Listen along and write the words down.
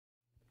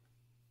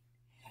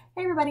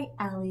Hey everybody,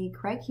 Ali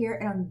Craig here,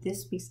 and on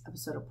this week's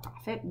episode of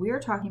Profit, we are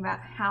talking about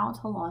how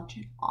to launch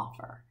an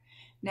offer.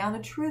 Now, the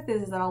truth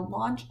is that a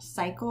launch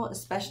cycle,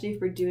 especially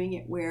if we're doing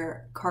it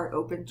where cart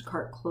opens,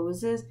 cart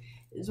closes,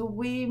 is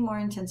way more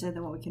intensive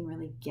than what we can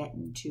really get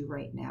into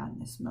right now in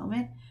this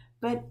moment.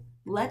 But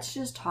let's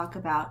just talk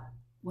about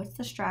what's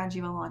the strategy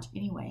of a launch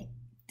anyway.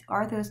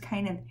 Are those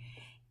kind of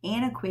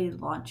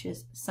antiquated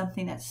launches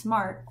something that's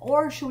smart,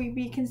 or should we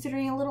be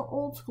considering a little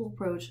old school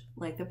approach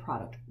like the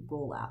product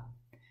rollout?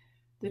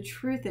 The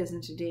truth is,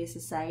 in today's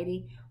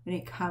society, when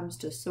it comes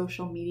to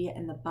social media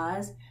and the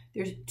buzz,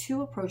 there's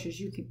two approaches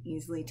you can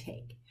easily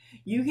take.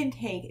 You can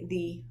take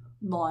the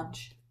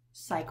launch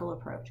cycle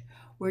approach,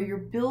 where you're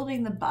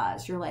building the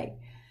buzz.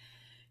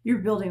 You're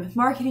building with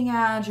marketing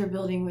ads, you're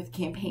building with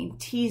campaign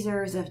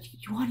teasers of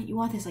you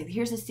want this, like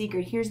here's the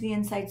secret, here's the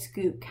inside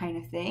scoop kind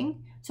of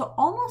thing. So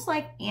almost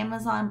like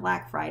Amazon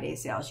Black Friday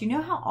sales. You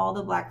know how all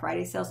the Black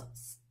Friday sales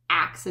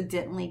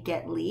accidentally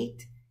get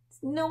leaked? It's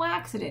no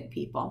accident,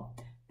 people.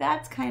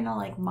 That's kind of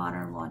like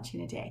modern launching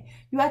today.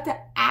 You have to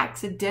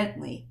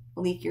accidentally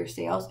leak your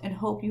sales and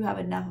hope you have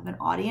enough of an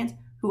audience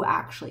who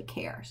actually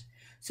cares.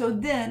 So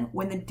then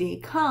when the day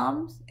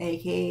comes,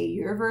 aka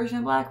your version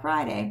of Black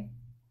Friday,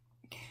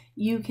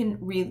 you can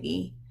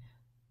really,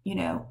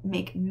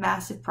 make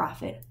massive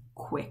profit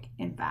quick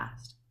and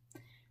fast.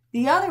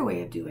 The other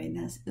way of doing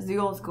this is the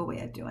old school way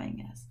of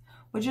doing this,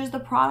 which is the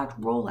product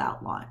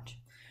rollout launch.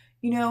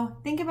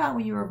 Think about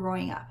when you were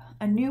growing up.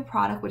 A new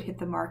product would hit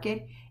the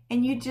market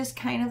and you just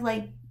kind of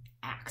like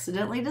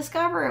accidentally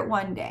discover it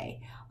one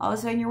day. All of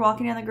a sudden you're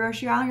walking down the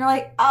grocery aisle and you're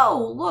like,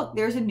 oh, look,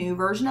 there's a new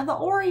version of the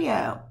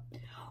Oreo.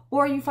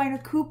 Or you find a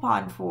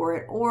coupon for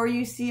it, or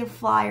you see a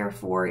flyer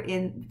for it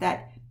in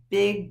that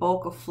big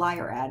bulk of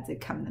flyer ads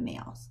that come in the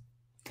mails.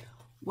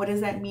 What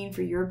does that mean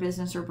for your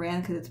business or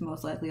brand? Because it's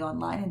most likely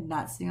online and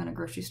not sitting on a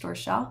grocery store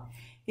shelf.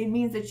 It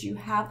means that you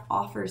have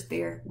offers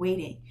there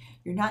waiting.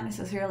 You're not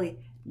necessarily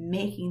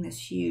making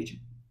this huge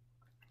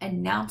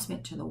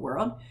announcement to the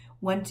world.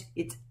 Once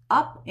it's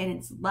up and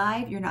it's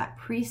live, you're not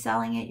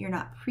pre-selling it, you're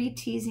not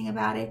pre-teasing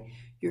about it,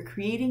 you're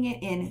creating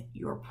it in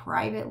your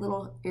private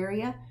little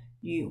area.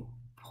 You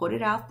put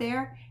it out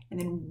there, and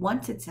then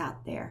once it's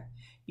out there,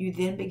 you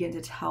then begin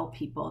to tell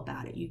people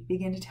about it. You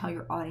begin to tell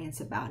your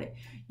audience about it.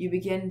 You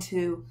begin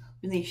to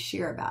really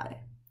share about it.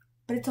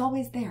 But it's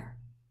always there.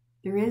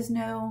 There is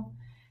no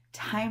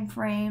time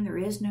frame. There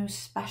is no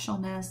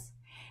specialness.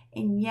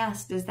 And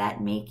yes, does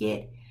that make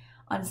it,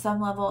 on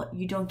some level,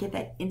 you don't get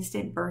that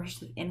instant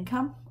burst of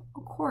income?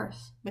 Of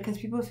course, because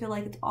people feel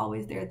like it's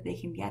always there that they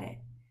can get it.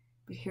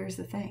 But here's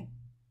the thing.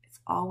 It's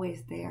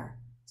always there,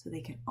 so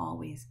they can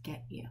always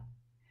get you.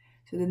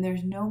 So then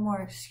there's no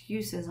more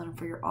excuses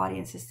for your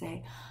audience to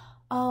say,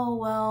 oh,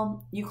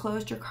 well, you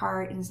closed your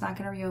cart and it's not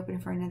going to reopen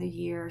for another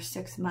year or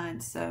 6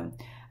 months, so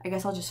I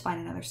guess I'll just find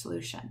another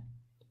solution.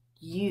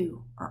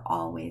 You are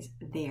always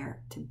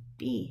there to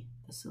be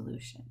the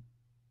solution.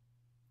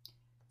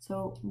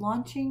 So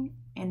launching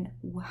and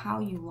how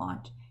you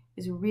launch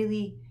is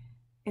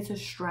it's a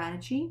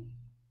strategy,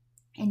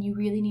 and you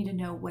really need to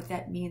know what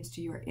that means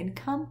to your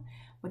income,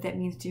 what that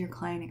means to your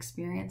client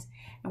experience,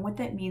 and what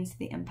that means to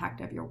the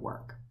impact of your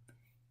work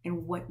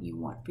and what you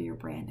want for your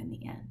brand in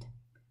the end.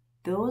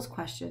 Those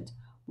questions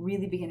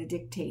really begin to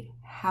dictate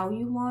how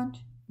you launch,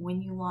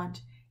 when you launch,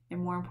 and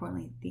more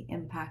importantly, the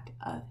impact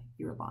of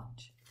your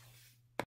launch.